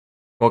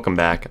Welcome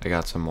back. I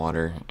got some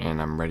water and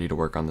I'm ready to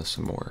work on this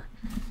some more.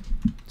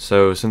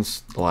 So since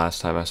the last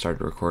time I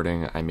started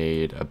recording, I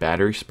made a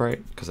battery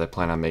sprite because I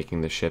plan on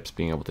making the ships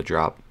being able to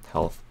drop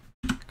health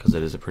because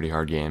it is a pretty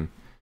hard game.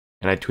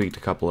 And I tweaked a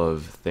couple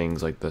of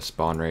things like the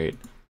spawn rate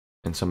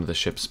and some of the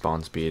ship's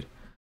spawn speed.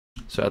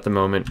 So at the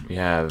moment we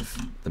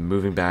have the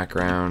moving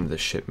background, the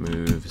ship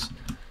moves,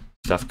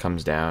 stuff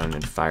comes down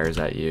and fires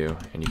at you,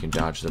 and you can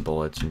dodge the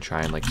bullets and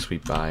try and like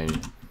sweep by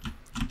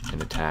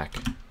and attack.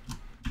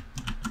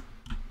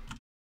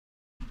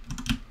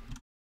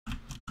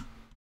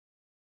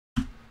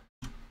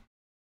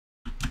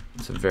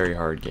 It's a very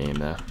hard game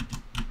though.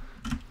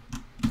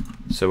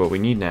 So what we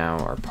need now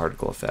are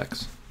particle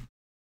effects,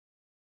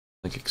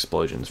 like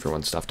explosions for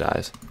when stuff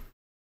dies.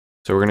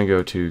 So we're going to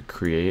go to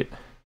create,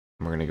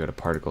 and we're going to go to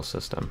particle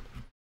system,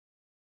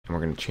 and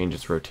we're going to change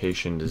its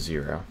rotation to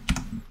 0.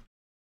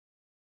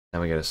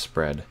 Then we get a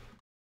spread.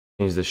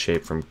 Change the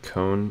shape from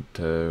cone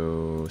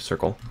to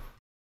circle,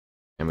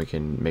 and we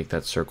can make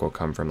that circle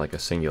come from like a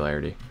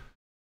singularity.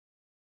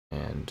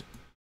 And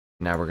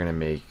now we're going to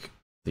make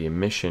the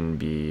emission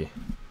be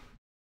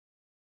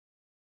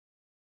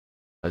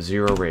a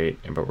 0 rate,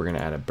 but we're going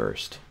to add a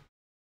burst.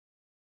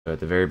 So at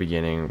the very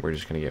beginning, we're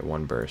just going to get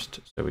one burst,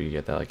 so we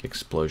get that like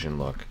explosion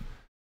look.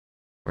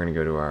 We're going to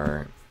go to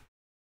our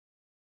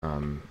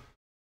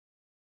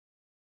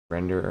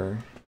renderer.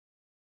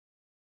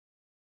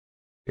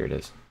 Here it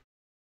is.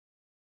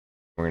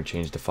 We're going to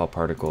change default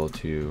particle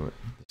to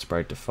the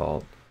sprite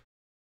default.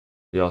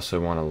 We also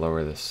want to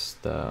lower the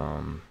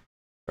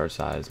start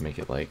size, make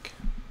it like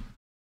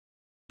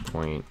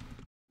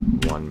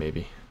 0.1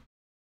 maybe.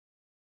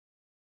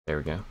 There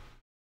we go.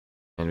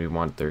 And we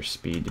want their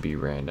speed to be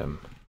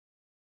random.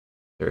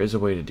 There is a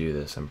way to do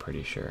this, I'm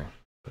pretty sure,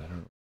 but I don't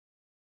know.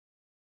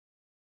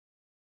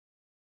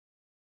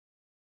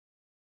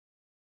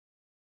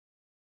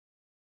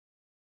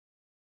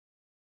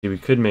 See, we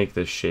could make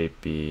this shape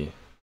be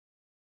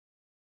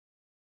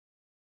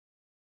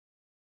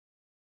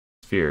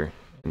sphere,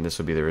 and this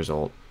would be the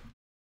result.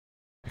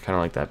 I kind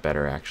of like that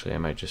better, actually. I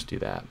might just do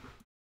that.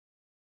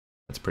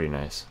 That's pretty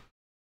nice.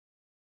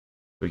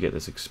 We get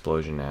this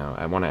explosion now.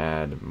 I want to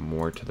add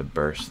more to the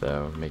burst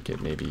though, make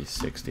it maybe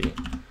 60.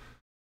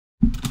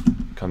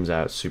 Comes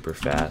out super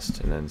fast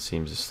and then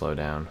seems to slow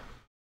down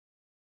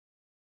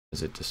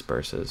as it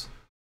disperses.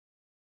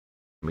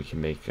 We can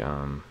make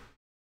the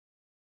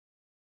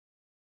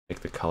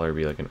color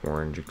be like an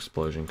orange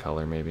explosion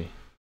color maybe.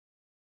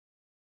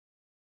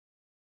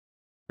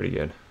 Pretty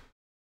good.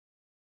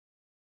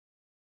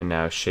 And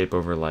now shape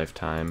over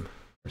lifetime,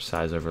 or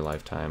size over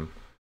lifetime,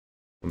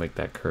 we'll make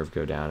that curve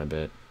go down a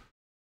bit.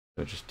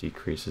 So it just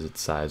decreases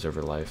its size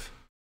over life.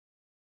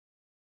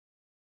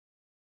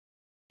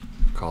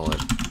 Call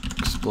it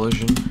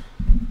explosion.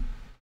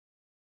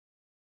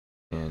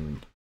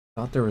 And I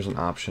thought there was an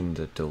option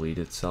to delete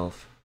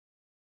itself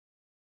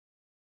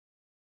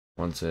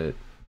once it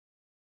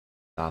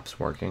stops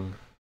working,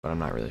 but I'm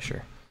not really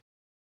sure.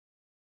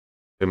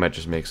 It might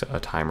just make a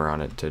timer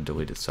on it to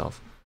delete itself.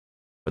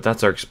 But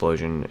that's our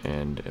explosion,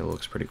 and it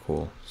looks pretty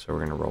cool, so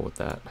we're going to roll with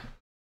that.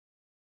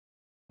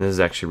 This is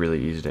actually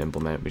really easy to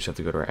implement. We just have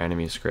to go to our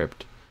enemy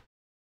script,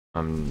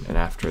 and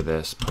after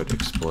this put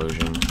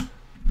explosion,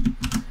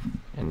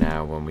 and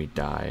now when we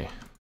die,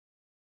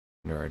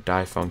 under our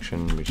die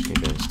function, we just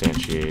need to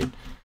instantiate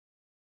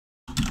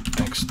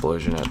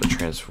explosion at the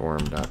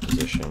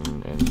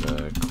transform.position and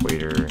the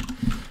equator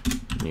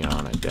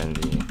neon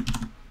identity,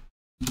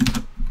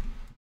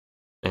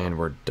 and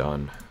we're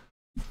done.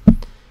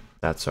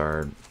 That's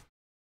our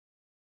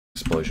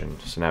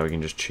explosion. So now we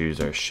can just choose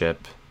our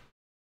ship,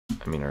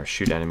 our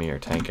shoot enemy, our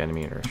tank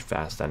enemy, and our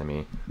fast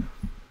enemy,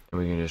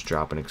 and we can just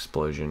drop an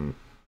explosion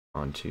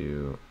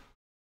onto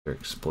their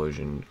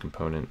explosion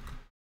component.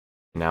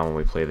 Now when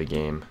we play the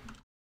game,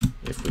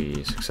 if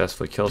we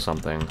successfully kill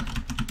something,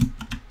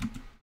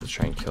 let's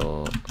try and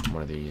kill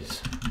one of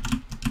these,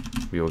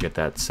 we will get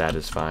that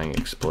satisfying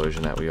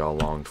explosion that we all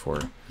longed for.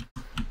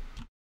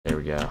 There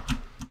we go.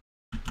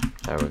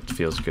 It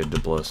feels good to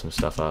blow some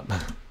stuff up.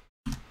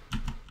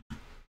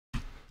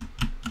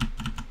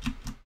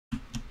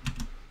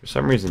 For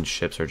some reason,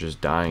 ships are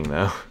just dying,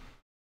 though.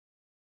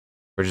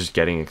 We're just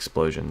getting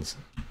explosions.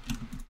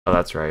 Oh,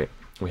 that's right.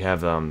 We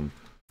have the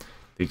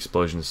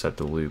explosion set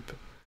to loop.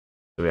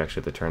 So we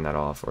actually have to turn that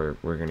off, or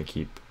we're going to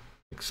keep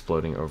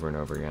exploding over and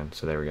over again.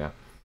 So there we go.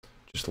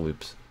 Just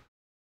loops.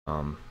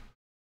 Now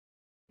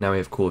we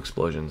have cool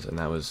explosions, and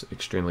that was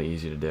extremely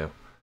easy to do.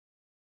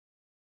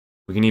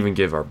 We can even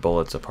give our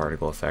bullets a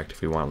particle effect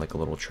if we want like a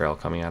little trail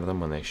coming out of them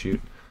when they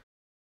shoot.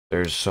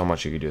 There's so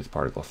much you could do with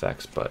particle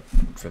effects, but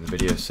for the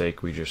video's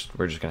sake, we're just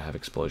gonna have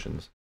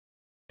explosions.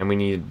 And we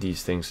need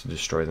these things to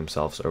destroy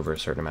themselves over a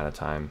certain amount of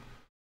time.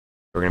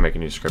 We're gonna make a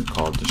new script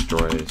called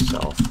destroy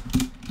self.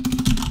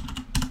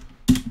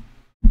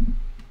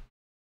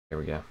 There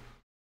we go.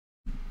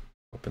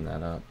 Open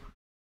that up.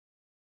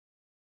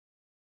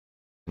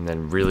 And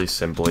then really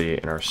simply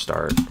in our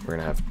start, we're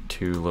gonna have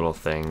two little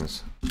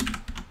things.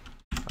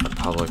 Our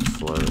public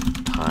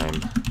float time.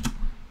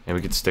 And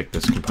we could stick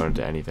this component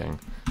to anything.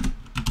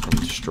 And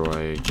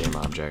destroy game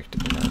object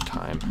in our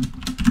time.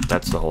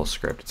 That's the whole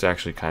script. It's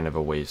actually kind of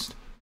a waste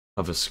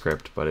of a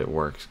script, but it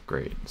works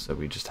great. So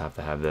we just have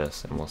to have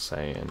this, and we'll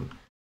say in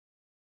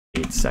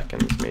 8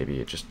 seconds maybe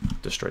it just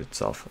destroyed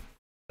itself.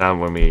 Now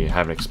when we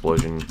have an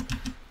explosion,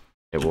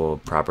 it will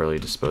properly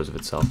dispose of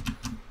itself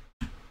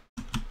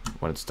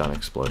when it's done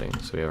exploding.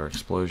 So we have our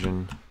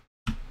explosion,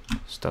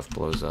 stuff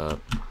blows up,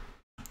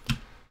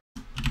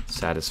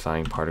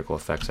 satisfying particle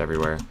effects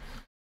everywhere.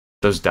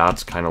 Those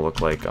dots kind of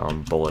look like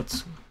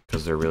bullets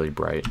because they're really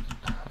bright.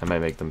 I might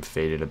make them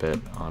faded a bit,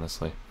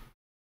 honestly.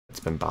 It's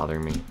been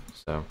bothering me,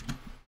 so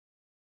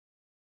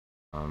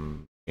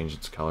change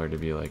its color to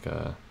be like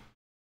a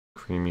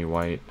creamy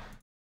white.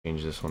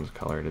 Change this one's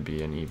color to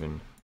be an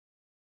even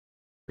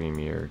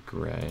creamier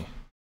gray.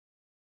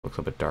 Looks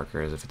a bit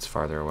darker as if it's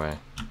farther away.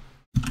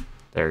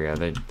 There we go.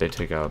 They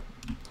take up,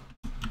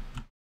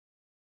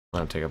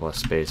 not take up less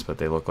space, but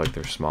they look like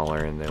they're smaller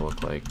and they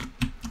look like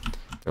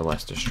they're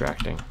less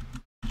distracting.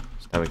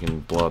 So now we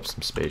can blow up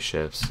some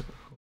spaceships.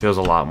 Feels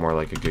a lot more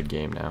like a good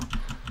game now,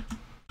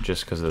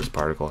 just because of those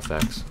particle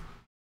effects.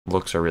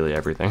 Looks are really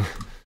everything.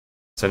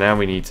 So now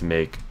we need to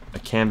make a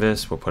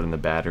canvas. We'll put in the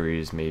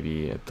batteries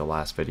maybe at the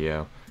last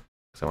video,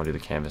 because I want to do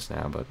the canvas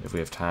now, but if we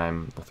have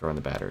time, we'll throw in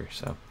the battery.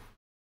 So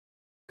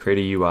create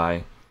a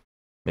UI,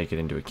 make it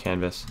into a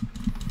canvas.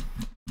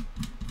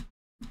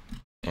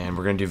 And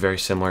we're going to do very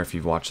similar if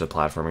you've watched the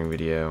platforming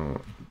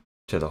video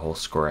to the whole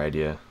score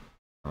idea.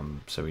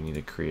 So we need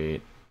to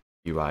create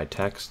UI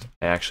text.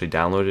 I actually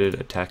downloaded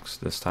a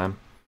text this time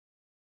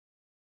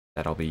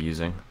that I'll be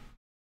using.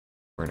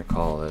 We're going to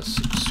call this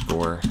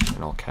score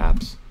in all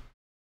caps.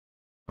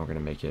 We're going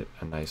to make it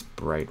a nice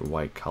bright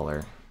white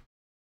color.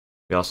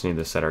 We also need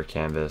to set our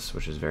canvas,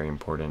 which is very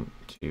important,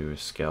 to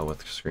scale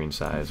with screen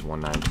size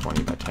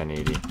 1920 by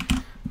 1080.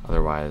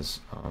 Otherwise,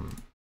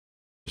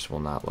 just will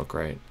not look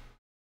right.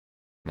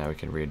 Now we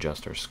can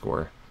readjust our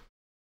score.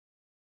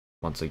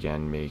 Once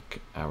again,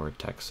 make our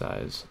text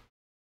size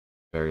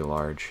very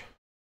large.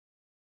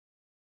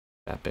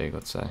 That big,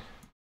 let's say.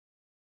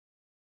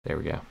 There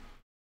we go.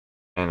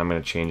 And I'm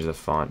going to change the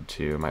font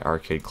to my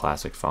Arcade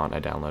Classic font I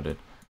downloaded,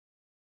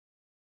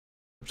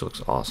 which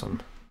looks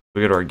awesome.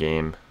 We go to our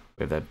game.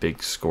 We have that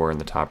big score in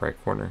the top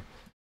right corner,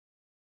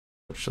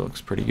 which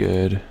looks pretty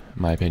good, in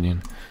my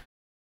opinion.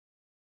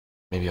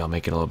 Maybe I'll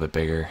make it a little bit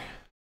bigger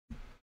for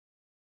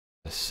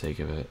the sake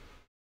of it.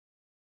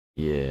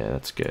 Yeah,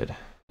 that's good.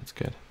 That's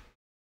good.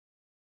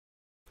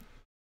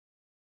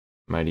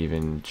 Might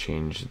even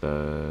change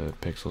the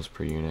pixels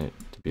per unit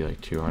to be like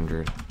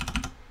 200,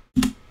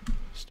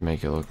 just to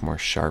make it look more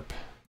sharp.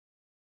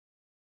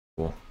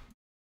 Cool.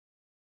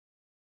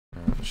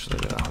 Just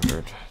leave it at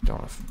 100. Don't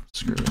want to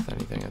screw with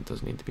anything that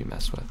doesn't need to be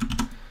messed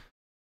with.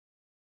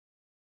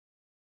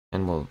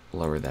 And we'll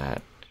lower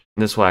that.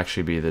 And this will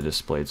actually be the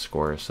displayed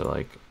score, so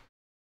like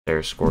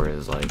their score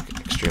is like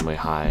extremely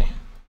high.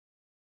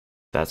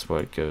 That's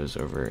what goes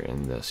over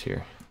in this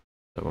here.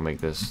 So we'll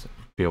make this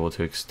be able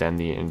to extend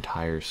the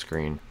entire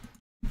screen.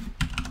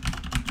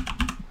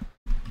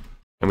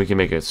 And we can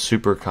make a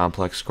super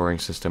complex scoring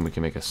system. We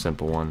can make a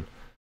simple one,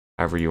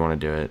 however you want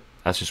to do it.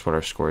 That's just what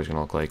our score is going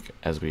to look like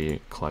as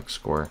we collect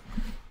score.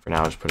 For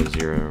now, I'll just put a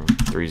 0,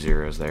 3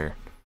 zeros there,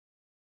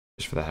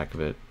 just for the heck of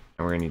it.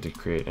 And we're going to need to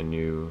create a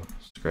new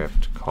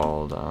script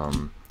called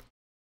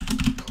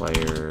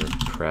player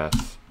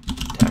pref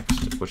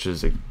text, which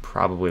is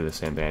probably the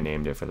same thing I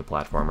named it for the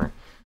platformer.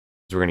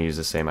 So we're going to use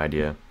the same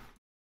idea.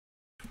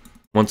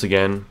 Once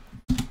again,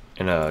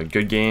 in a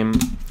good game,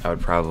 I would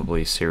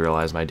probably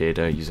serialize my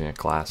data using a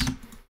class.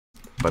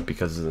 But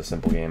because it's a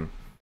simple game,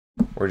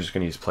 we're just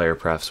going to use player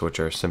prefs, which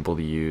are simple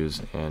to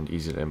use and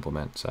easy to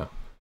implement. So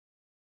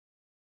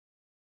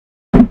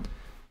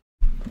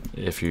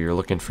if you're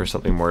looking for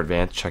something more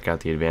advanced, check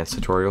out the advanced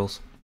tutorials.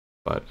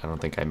 But I don't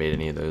think I made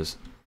any of those.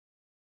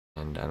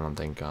 And I don't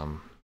think, I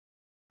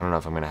don't know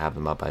if I'm going to have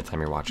them up by the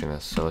time you're watching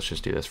this. So let's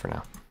just do this for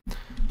now.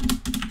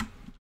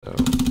 So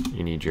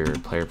you need your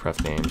player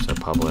pref name, so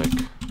public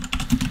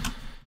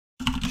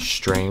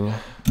string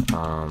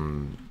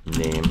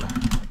name,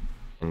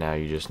 and now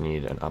you just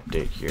need an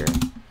update here,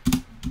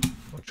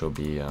 which will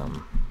be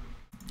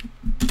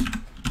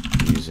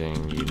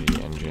using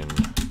Unity Engine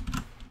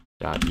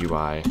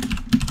 .ui.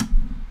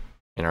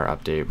 In our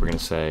update, we're going to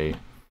say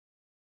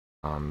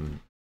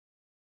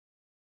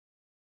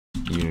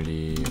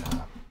Unity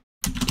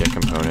get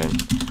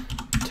component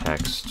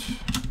text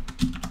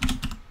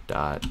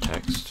dot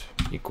text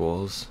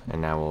equals,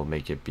 and now we'll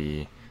make it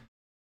be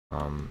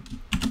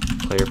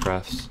player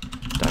prefs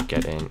dot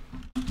get int,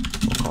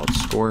 we'll call it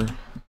score,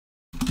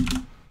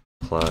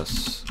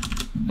 plus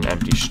an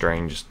empty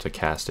string just to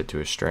cast it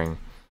to a string,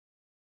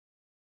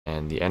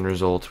 and the end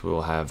result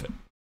will have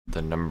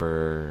the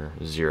number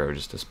 0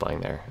 just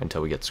displaying there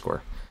until we get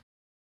score.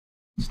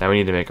 So now we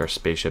need to make our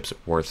spaceships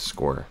worth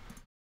score.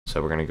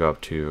 So we're going to go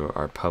up to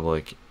our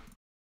public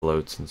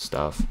floats and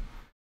stuff.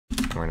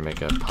 And we're going to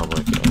make a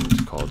public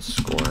int called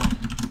score.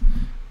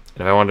 And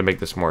if I wanted to make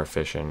this more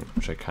efficient,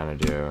 which I kind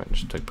of do,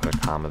 just to put a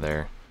comma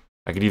there,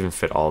 I could even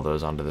fit all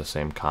those onto the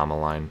same comma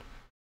line.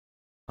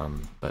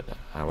 but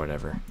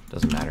whatever,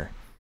 doesn't matter.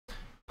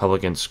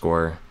 Public int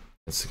score,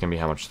 this is gonna be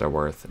how much they're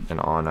worth, and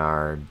on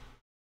our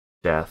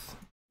death,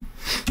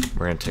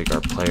 we're gonna take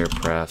our player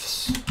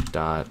prefs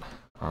dot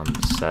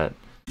set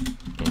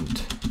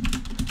int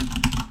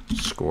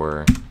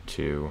score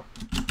to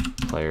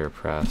player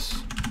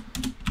prefs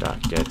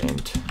dot get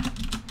int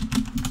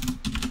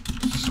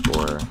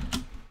score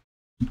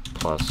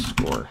plus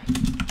score,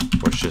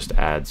 which just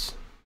adds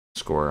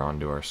score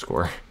onto our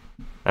score.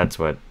 That's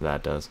what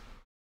that does.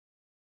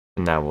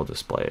 And now we'll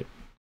display it.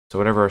 So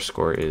whatever our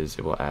score is,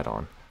 it will add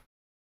on.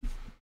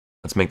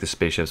 Let's make the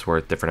spaceships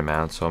worth different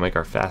amounts. So I'll make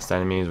our fast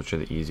enemies, which are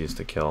the easiest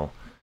to kill,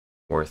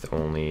 worth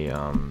only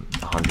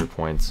 100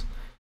 points.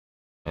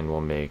 And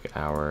we'll make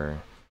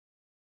our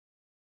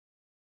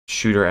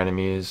shooter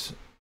enemies,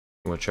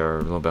 which are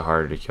a little bit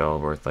harder to kill,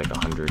 worth like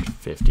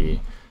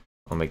 150.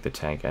 We'll make the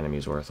tank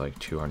enemies worth like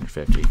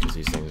 250 because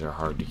these things are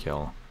hard to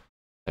kill.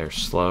 They're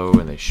slow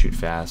and they shoot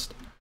fast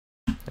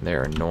and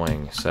they're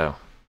annoying. So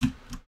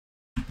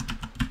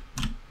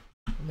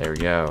there we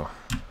go.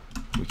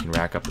 We can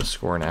rack up the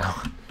score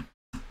now.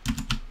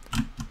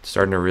 It's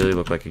starting to really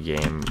look like a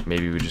game.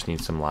 Maybe we just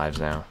need some lives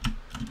now,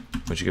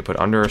 which you could put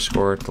under our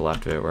score to the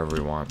left of it, wherever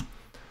we want.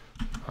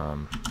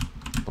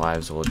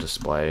 Lives will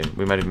display.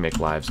 We might even make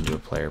lives into a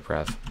player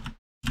pref,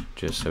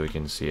 just so we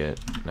can see it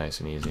nice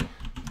and easy.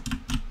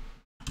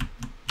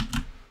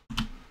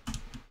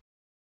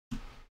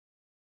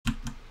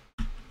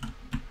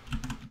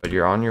 But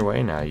you're on your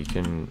way now. You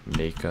can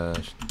make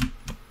a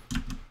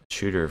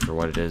shooter for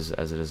what it is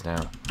as it is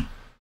now.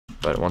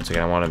 But once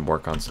again, I want to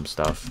work on some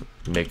stuff.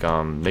 Make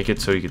it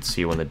so you can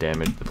see when the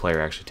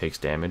player actually takes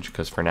damage,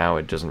 because for now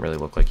it doesn't really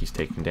look like he's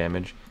taking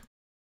damage.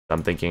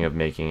 I'm thinking of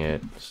making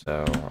it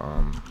so,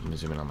 let me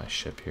zoom in on my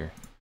ship here.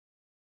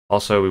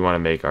 Also, we want to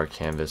make our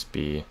canvas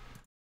be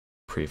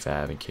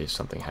prefab in case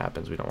something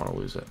happens. We don't want to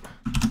lose it.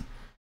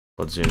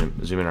 Let's zoom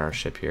in on our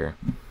ship here.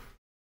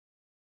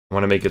 I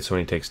want to make it so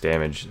when he takes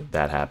damage,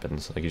 that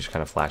happens. Like he just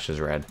kind of flashes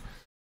red,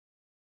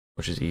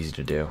 which is easy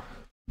to do.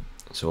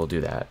 So we'll do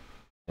that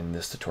in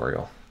this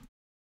tutorial.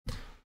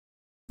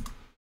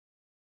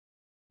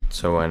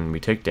 So when we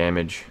take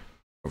damage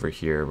over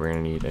here, we're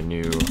going to need a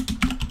new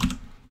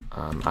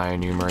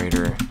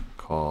IEnumerator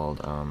called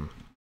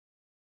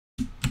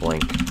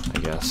blink, I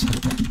guess.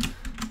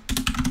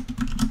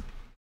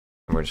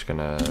 And we're just going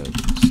to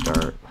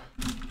start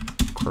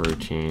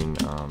coroutine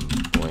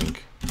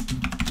blink.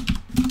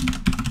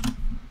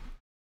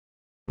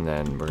 And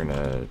then we're going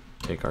to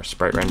take our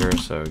sprite render,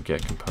 so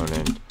get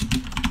component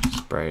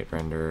sprite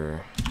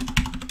render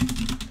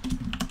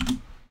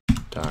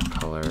dot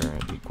color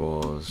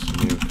equals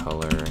new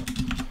color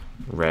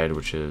red,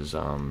 which is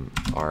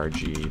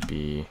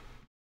RGB.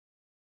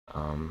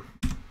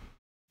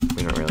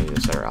 We don't really need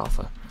to set our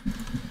alpha.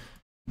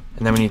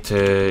 And then we need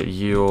to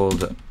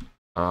yield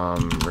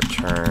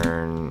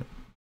return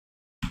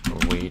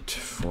wait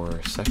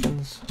for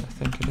seconds, I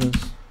think it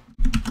is.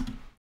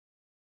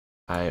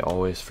 I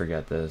always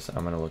forget this.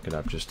 I'm gonna look it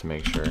up just to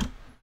make sure.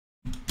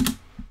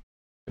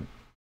 I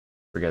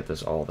forget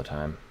this all the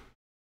time.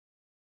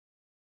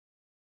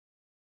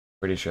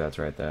 Pretty sure that's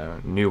right though.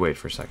 New wait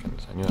for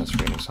seconds. I knew I was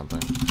forgetting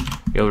something.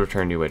 You'll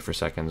return new wait for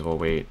seconds. We'll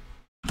wait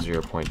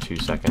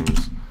 0.2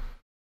 seconds.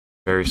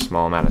 Very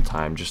small amount of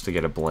time just to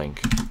get a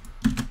blink.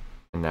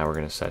 And now we're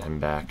gonna set him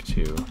back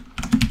to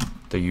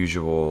the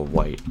usual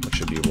white, which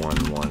should be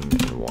 1, 1,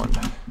 and 1.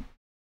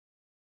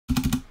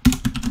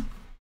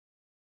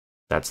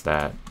 That's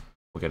that.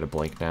 We'll get a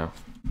blink now.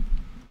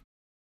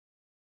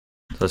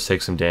 So let's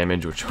take some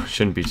damage, which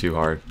shouldn't be too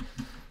hard.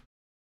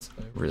 It's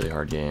a really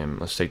hard game.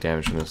 Let's take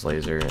damage from this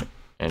laser,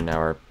 and now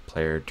our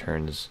player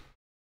turns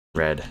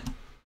red.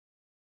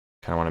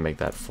 Kind of want to make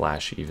that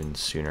flash even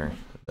sooner,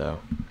 though.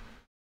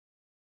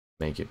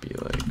 Make it be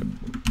like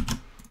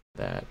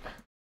that.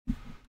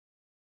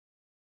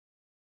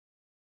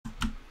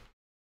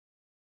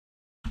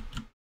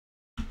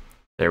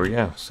 There we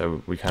go.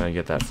 So we kind of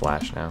get that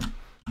flash now,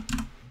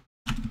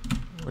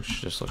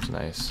 which just looks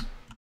nice.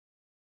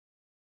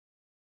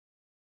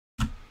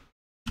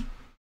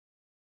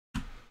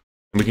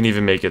 We can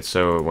even make it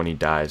so when he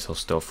dies, he'll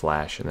still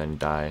flash and then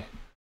die,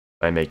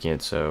 by making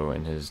it so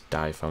in his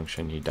die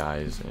function, he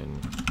dies in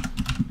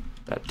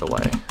that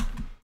delay.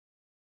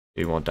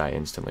 He won't die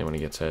instantly when he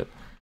gets hit,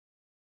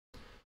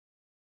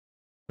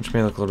 which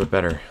may look a little bit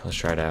better. Let's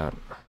try it out.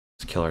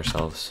 Let's kill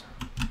ourselves.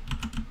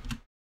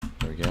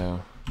 There we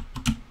go.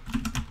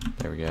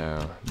 There we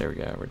go. There we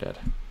go. We're dead.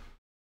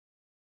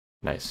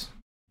 Nice.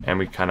 And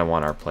we kind of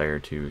want our player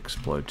to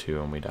explode too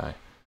when we die.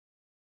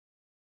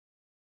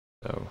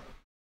 So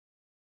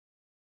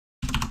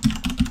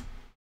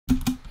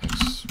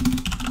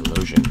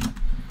explosion.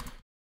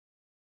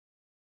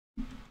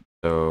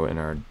 So in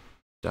our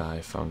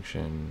die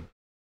function.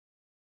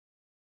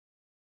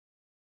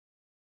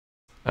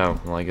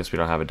 Oh, well, I guess we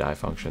don't have a die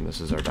function.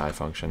 This is our die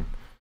function.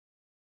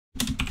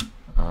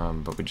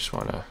 But we just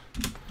want to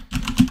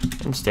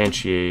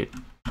instantiate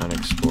an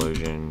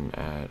explosion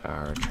at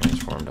our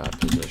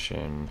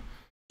transform.position,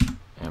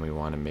 and we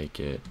want to make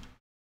it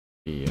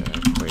be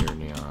equator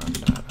neon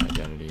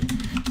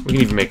We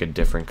can even make a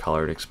different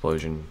colored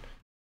explosion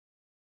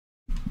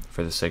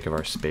for the sake of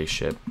our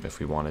spaceship if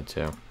we wanted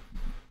to.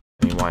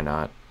 I mean, why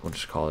not? We'll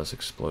just call this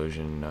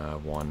explosion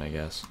 1, I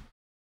guess.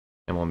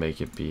 And we'll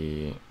make it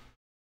be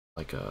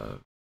like a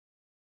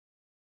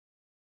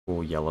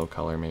cool yellow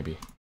color, maybe.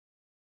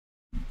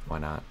 Why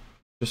not?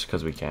 Just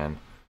because we can.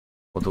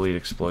 We'll delete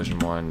explosion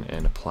 1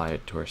 and apply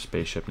it to our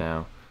spaceship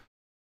now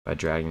by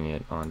dragging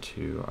it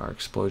onto our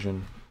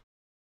explosion.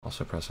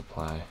 Also press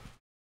apply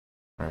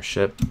on our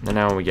ship. And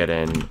now when we get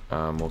in,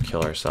 we'll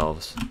kill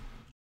ourselves.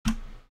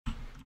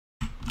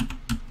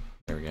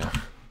 There we go.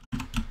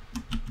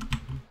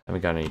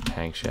 Haven't got any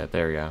tanks yet.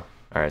 There we go.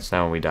 Alright, so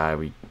now when we die,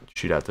 we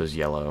shoot out those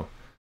yellow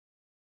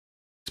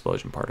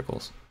explosion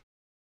particles.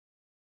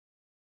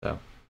 So,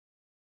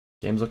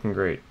 game's looking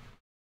great.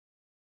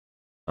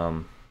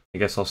 I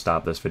guess I'll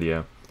stop this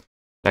video.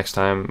 Next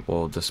time,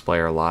 we'll display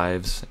our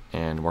lives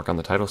and work on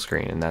the title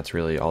screen, and that's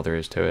really all there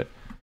is to it.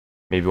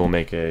 Maybe we'll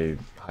make a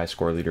high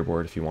score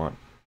leaderboard if you want.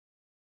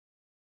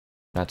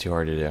 Not too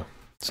hard to do.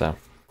 So,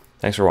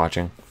 thanks for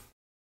watching.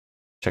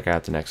 Check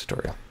out the next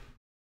tutorial.